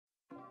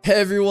Hey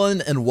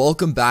everyone, and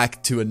welcome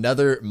back to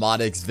another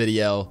Modix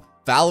video.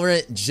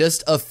 Valorant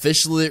just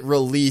officially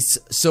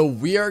released, so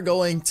we are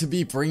going to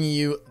be bringing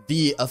you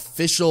the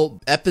official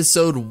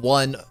episode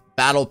 1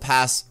 battle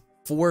pass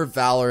for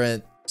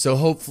Valorant. So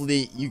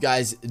hopefully you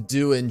guys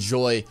do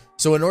enjoy.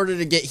 So in order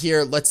to get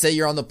here, let's say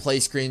you're on the play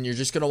screen, you're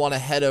just going to want to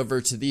head over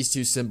to these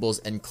two symbols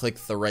and click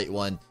the right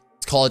one.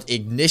 It's called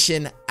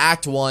Ignition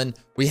Act 1.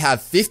 We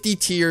have 50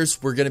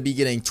 tiers. We're going to be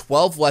getting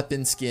 12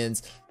 weapon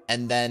skins.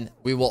 And then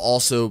we will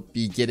also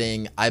be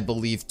getting, I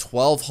believe,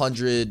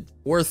 1,200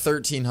 or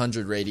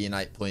 1,300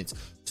 Radianite points.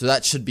 So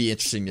that should be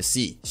interesting to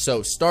see.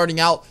 So starting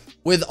out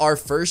with our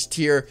first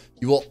tier,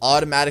 you will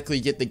automatically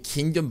get the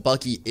Kingdom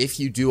Bucky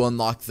if you do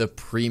unlock the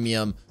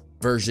premium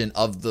version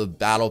of the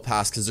battle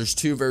pass. Because there's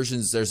two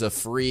versions. There's a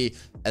free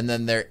and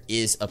then there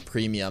is a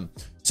premium.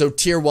 So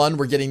tier 1,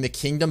 we're getting the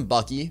Kingdom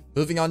Bucky.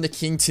 Moving on to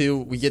King 2,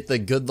 we get the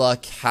Good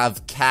Luck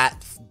Have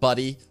Cat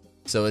Buddy.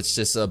 So it's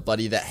just a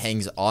buddy that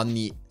hangs on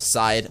the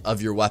side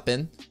of your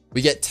weapon.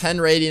 We get 10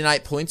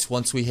 Radianite points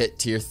once we hit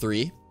tier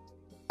 3.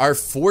 Our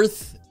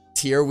fourth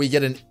tier, we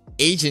get an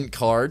agent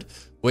card,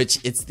 which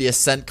it's the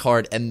Ascent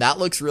card. And that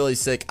looks really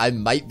sick. I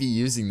might be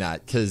using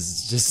that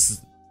because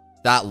just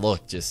that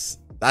look,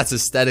 that's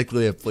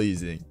aesthetically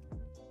pleasing.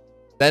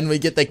 Then we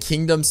get the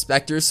Kingdom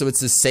Spectre. So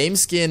it's the same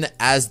skin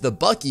as the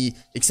Bucky,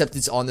 except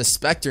it's on the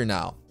Spectre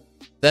now.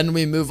 Then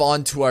we move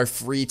on to our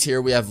free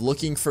tier. We have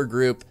Looking for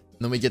Group.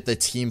 And then we get the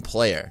Team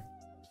Player.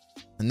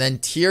 And then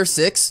tier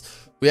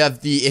 6, we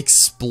have the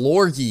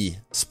Explorgy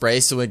spray.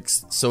 So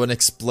an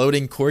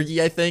exploding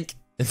corgi, I think.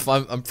 If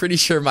I'm pretty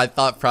sure my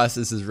thought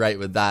process is right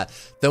with that.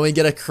 Then we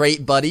get a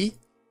Crate Buddy.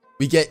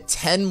 We get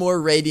 10 more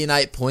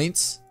Radianite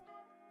points.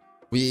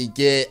 We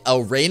get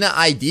a Reyna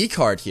ID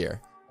card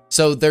here.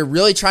 So they're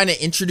really trying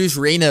to introduce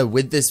Reyna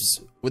with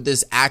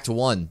this Act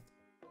 1.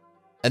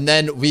 And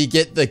then we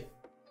get the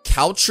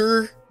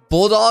Coucher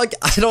Bulldog.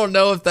 I don't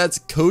know if that's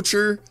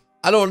Coacher.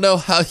 I don't know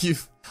how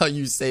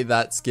you say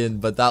that skin,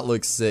 but that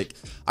looks sick.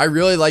 I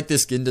really like the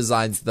skin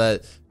designs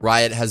that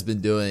Riot has been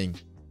doing.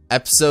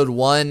 Episode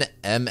 1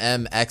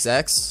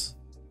 MMXX.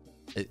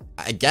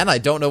 Again, I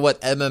don't know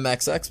what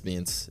MMXX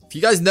means. If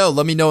you guys know,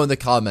 let me know in the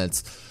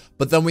comments.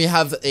 But then we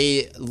have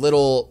a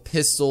little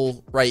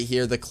pistol right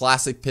here, the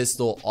classic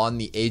pistol on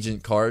the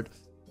agent card.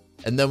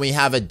 And then we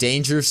have a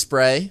Danger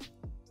Spray,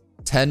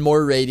 10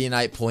 more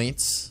Radianite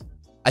points.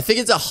 I think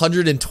it's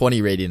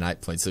 120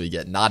 Radianite points that we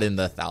get, not in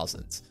the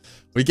thousands.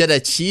 We get a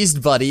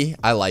Cheesed Buddy.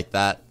 I like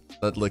that.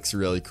 That looks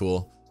really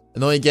cool.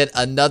 And then we get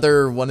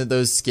another one of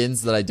those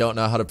skins that I don't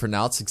know how to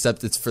pronounce,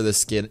 except it's for the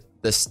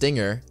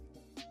Stinger.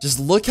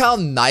 Just look how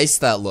nice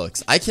that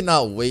looks. I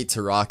cannot wait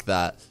to rock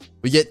that.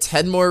 We get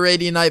 10 more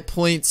Radianite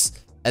points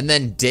and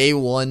then Day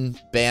 1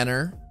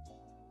 banner.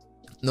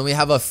 And then we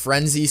have a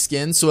Frenzy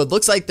skin. So it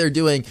looks like they're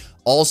doing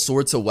all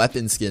sorts of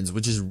weapon skins,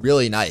 which is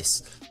really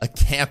nice. A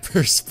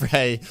Camper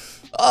Spray.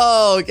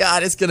 Oh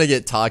god, it's gonna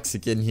get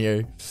toxic in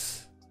here.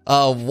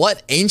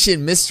 What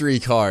Ancient Mystery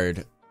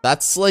card?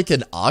 That's like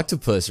an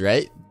octopus,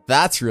 right?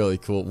 That's really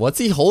cool. What's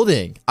he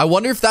holding? I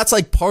wonder if that's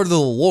like part of the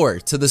lore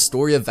to the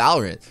story of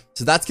Valorant.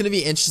 So that's going to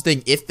be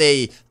interesting if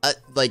they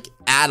like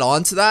add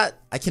on to that.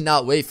 I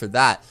cannot wait for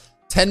that.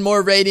 10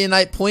 more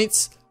Radianite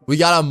points. We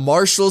got a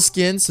Marshall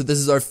skin. So this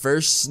is our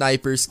first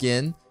sniper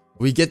skin.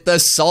 We get the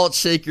Salt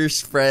Shaker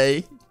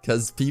spray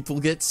because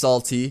people get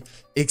salty.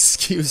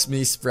 Excuse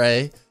me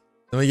spray.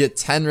 Then we get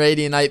 10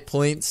 Radianite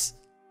points.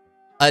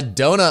 A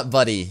Donut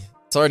Buddy.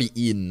 It's already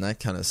eaten.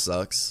 That kind of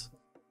sucks.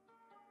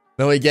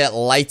 Then we get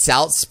Lights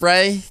Out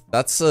spray.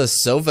 That's a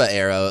Sova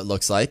arrow, it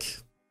looks like.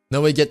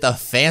 Then we get the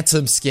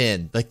Phantom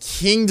skin. The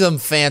Kingdom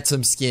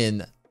Phantom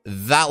skin.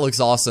 That looks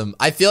awesome.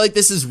 I feel like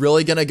this is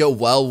really going to go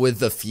well with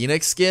the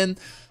Phoenix skin.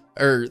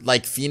 Or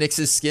like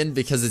Phoenix's skin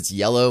because it's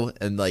yellow.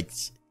 And like,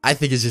 I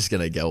think it's just going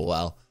to go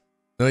well.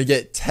 Then we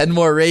get 10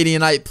 more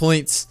Radianite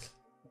points.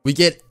 We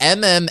get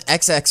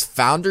MMXX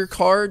Founder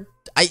card.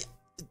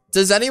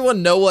 Does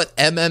anyone know what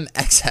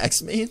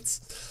MMXX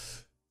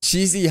means?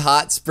 Cheesy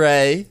Hot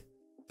Spray.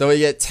 Then we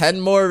get 10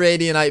 more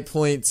Radianite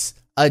points.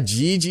 A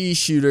GG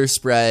Shooter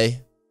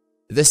Spray.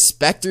 The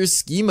Spectre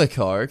Schema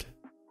card,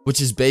 which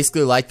is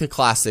basically like the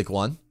classic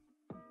one.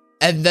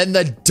 And then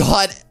the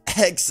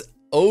 .X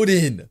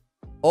Odin.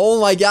 Oh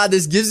my god,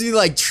 this gives me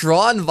like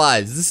Tron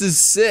vibes. This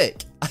is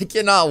sick. I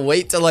cannot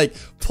wait to like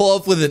pull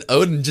up with an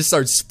Odin and just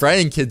start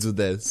spraying kids with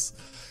this.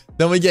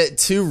 Then we get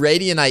 2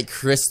 Radianite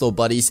Crystal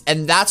Buddies,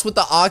 and that's what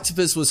the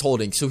octopus was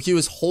holding. So he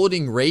was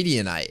holding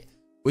Radianite,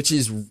 which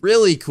is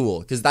really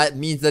cool because that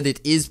means that it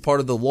is part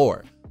of the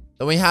lore.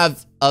 Then we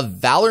have a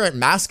Valorant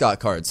mascot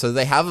card. So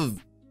they have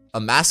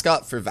a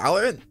mascot for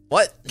Valorant?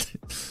 What?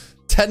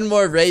 10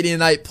 more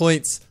Radianite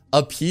points.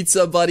 A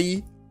Pizza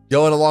Buddy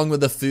going along with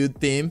the food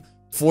theme.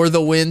 For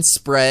the Win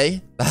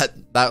spray.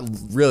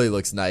 That really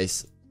looks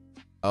nice.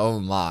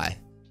 Oh my.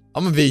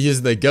 I'm gonna be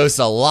using the ghost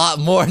a lot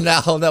more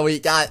now that we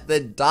got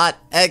the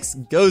 .X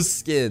ghost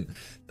skin.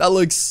 That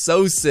looks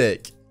so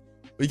sick.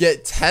 We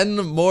get 10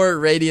 more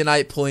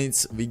Radianite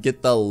points. We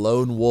get the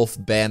Lone Wolf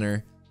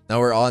banner. Now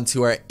we're on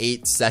to our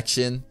 8th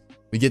section.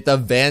 We get the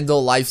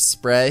Vandal Life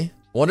spray.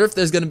 Wonder if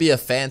there's going to be a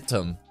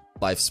phantom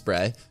life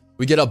spray.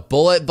 We get a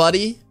bullet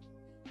buddy.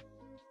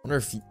 Wonder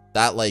if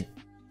that, like,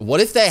 what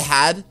if they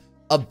had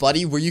a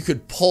buddy where you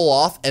could pull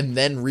off and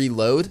then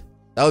reload?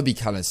 That would be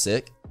kind of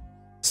sick.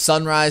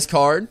 Sunrise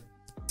card.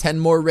 10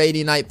 more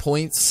Radianite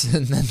points.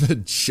 And then the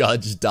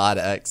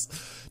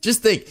judge.x.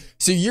 Just think.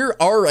 So you're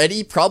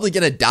already probably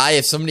going to die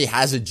if somebody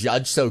has a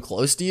judge so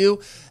close to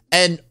you.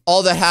 And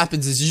all that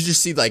happens is you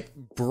just see like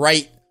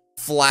bright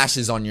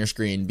flashes on your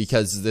screen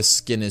because this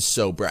skin is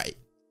so bright.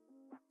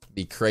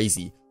 Be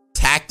crazy.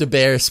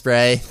 Tact-a-bear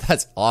spray.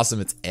 That's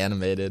awesome. It's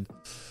animated.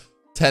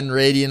 10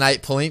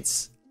 Radianite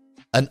points.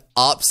 An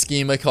op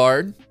schema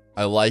card.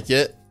 I like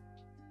it.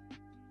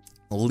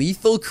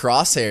 Lethal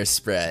crosshair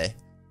spray.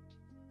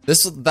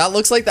 That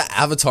looks like the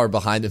avatar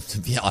behind him, to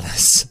be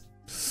honest.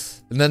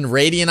 And then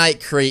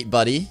Radianite crate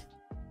buddy.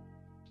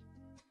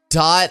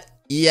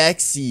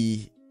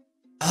 .exe.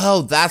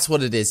 Oh, that's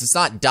what it is. It's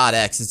not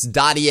 .x. It's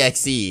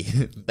 .exe.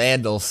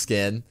 Vandal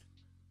skin.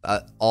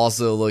 That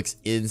also looks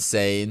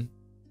insane.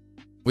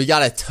 We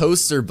got a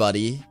toaster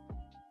buddy.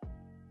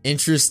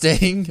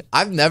 Interesting.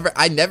 I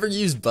never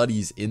used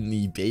buddies in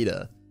the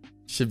beta.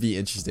 Should be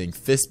interesting.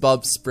 Fist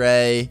bump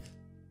spray.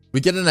 We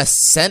get an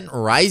Ascent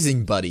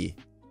Rising buddy.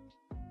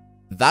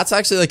 That's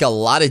actually like a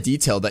lot of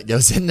detail that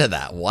goes into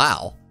that.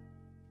 Wow.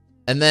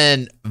 And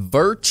then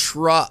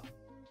Vertra.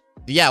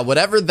 Yeah,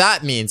 whatever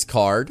that means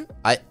card.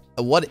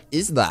 What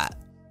is that?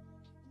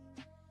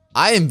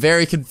 I am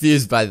very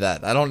confused by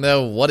that. I don't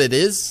know what it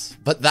is,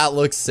 but that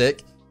looks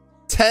sick.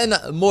 10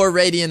 more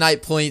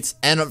Radianite points,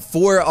 and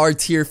for our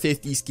tier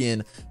 50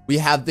 skin, we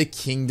have the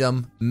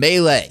Kingdom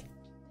Melee.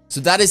 So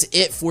that is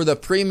it for the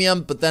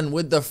premium, but then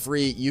with the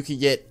free, you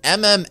could get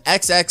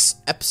MMXX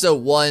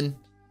Episode 1.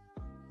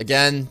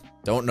 Again,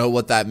 don't know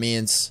what that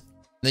means.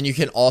 Then you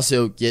can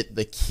also get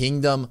the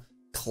Kingdom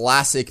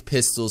Classic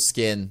Pistol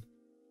skin.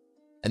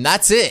 And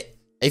that's it.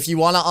 If you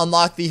want to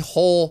unlock the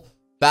whole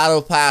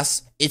Battle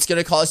Pass, it's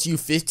going to cost you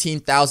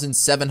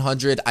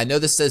 15,700. I know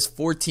this says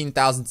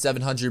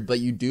 14,700, but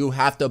you do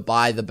have to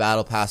buy the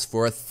Battle Pass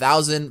for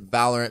 1,000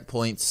 Valorant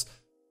points.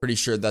 Pretty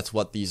sure that's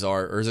what these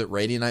are. Or is it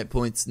Radianite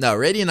points? No,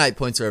 Radianite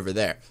points are over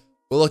there.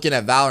 We're looking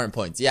at Valorant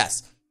points.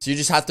 Yes. So you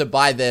just have to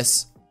buy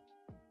this.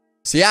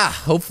 So yeah,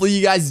 hopefully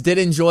you guys did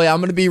enjoy. I'm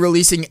going to be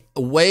releasing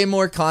way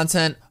more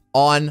content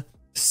on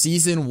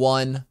Season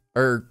 1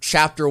 or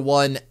Chapter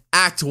 1,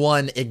 Act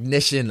 1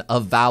 Ignition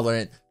of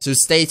Valorant. So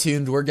stay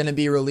tuned. We're going to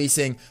be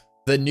releasing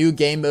the new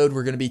game mode.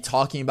 We're going to be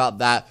talking about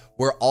that.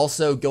 We're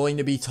also going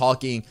to be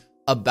talking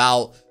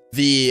about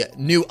the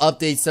new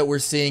updates that we're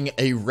seeing,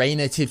 a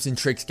Reyna tips and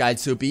tricks guide.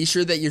 So be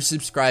sure that you're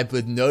subscribed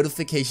with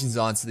notifications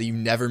on so that you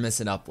never miss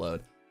an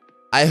upload.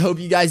 I hope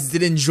you guys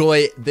did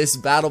enjoy this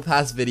Battle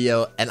Pass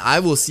video, and I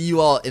will see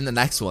you all in the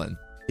next one.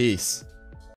 Peace.